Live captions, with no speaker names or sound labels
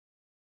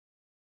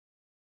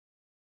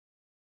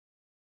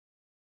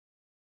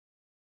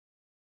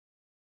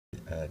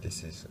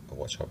This is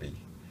Watch Hobby.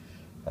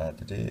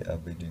 Today I'll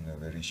be doing a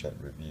very short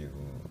review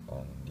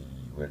on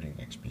the wearing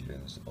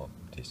experience of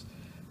this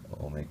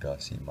Omega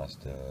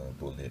Seamaster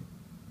Bullhead.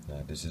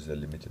 This is a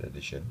limited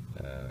edition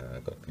I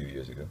got a few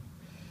years ago,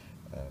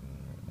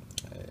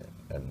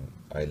 and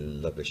I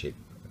love the shape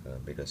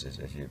because it's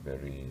actually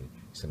very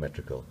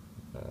symmetrical,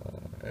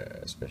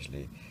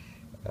 especially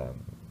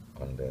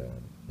on the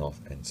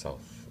north and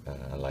south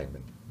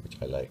alignment, which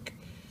I like.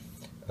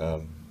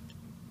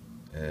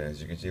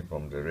 As you can see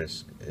from the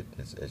wrist, it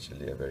is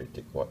actually a very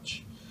thick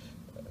watch.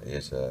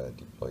 Here's a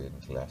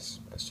deployant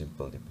glass, a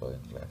simple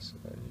deployant glass.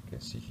 You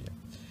can see here.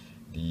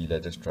 The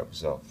leather strap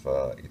itself,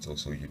 it's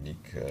also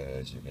unique.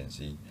 As you can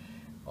see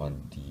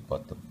on the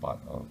bottom part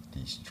of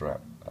the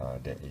strap,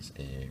 there is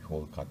a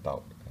hole cut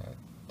out.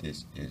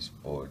 This is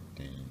for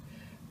the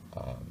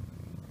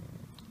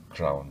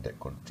crown that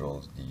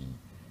controls the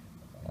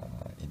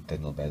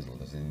internal bezel.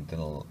 There's an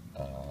internal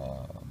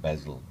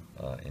bezel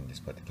in this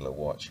particular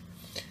watch.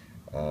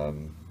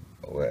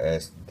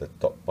 Whereas the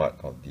top part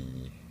of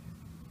the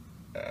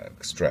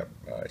strap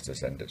is a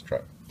standard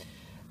strap.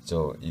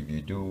 So if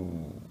you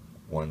do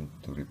want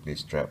to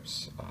replace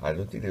straps, I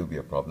don't think there will be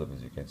a problem.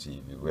 As you can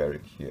see, if you wear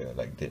it here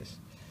like this,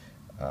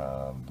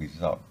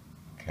 without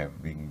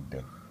having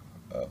the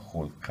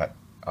hole cut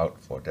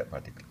out for that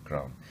particular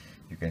crown,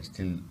 you can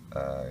still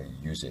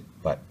use it.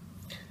 But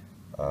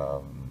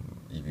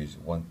if you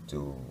want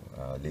to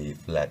lay it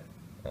flat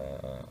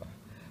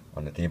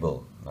on the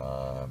table,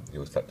 it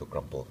will start to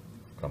crumple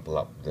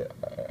up,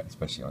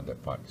 especially on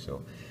that part.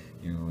 So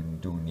you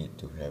do need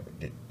to have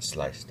it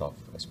sliced off,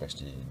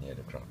 especially near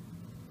the crown.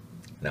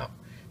 Now,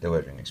 the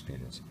wearing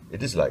experience.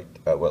 It is light.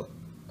 Well,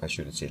 I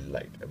shouldn't say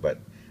light, but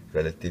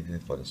relatively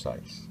for the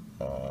size,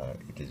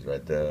 it is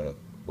rather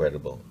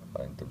wearable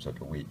in terms of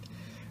the weight.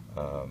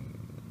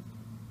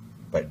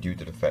 But due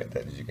to the fact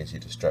that, as you can see,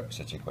 the strap is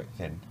actually quite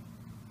thin,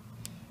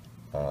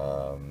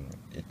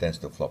 it tends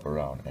to flop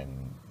around,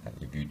 and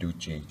if you do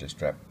change the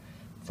strap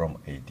from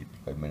a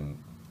deployment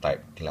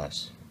type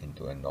class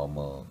into a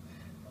normal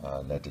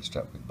leather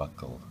strap with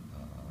buckle,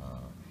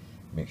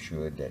 make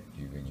sure that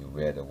when you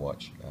wear the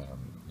watch,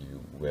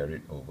 you wear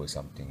it over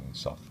something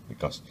soft,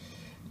 because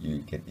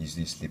you can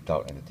easily slip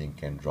out and the thing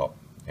can drop.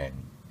 And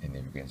if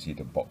you can see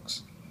the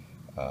box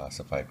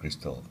sapphire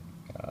crystal,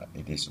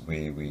 it is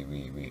way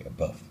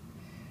above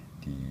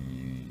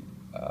the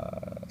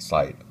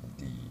side of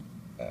the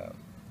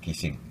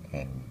casing,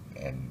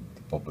 and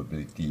the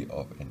probability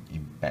of an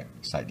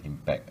side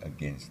impact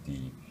against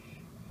the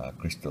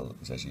crystal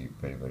is actually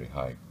very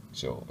high.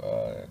 So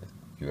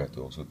you have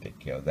to also take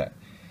care of that.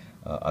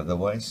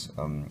 Otherwise,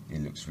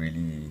 it looks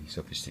really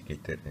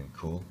sophisticated and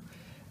cool,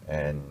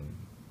 and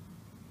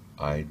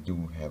I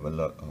do have a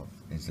lot of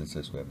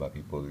instances whereby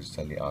people will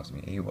suddenly ask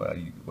me, hey,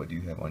 what do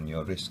you have on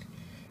your wrist?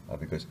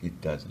 Because it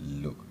does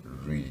look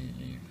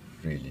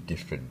really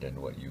different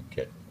than what you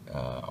get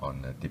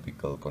on a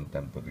typical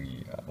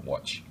contemporary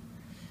watch.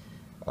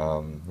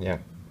 Yeah,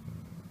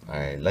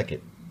 I like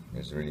it.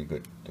 It's really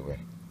good to wear.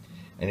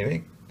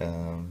 Anyway,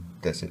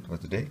 that's it for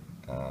today.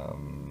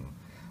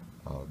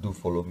 Do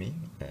follow me,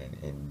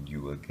 and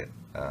you will get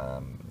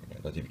a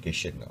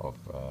notification of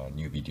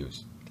new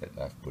videos that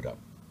I've put up.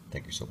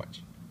 Thank you so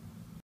much.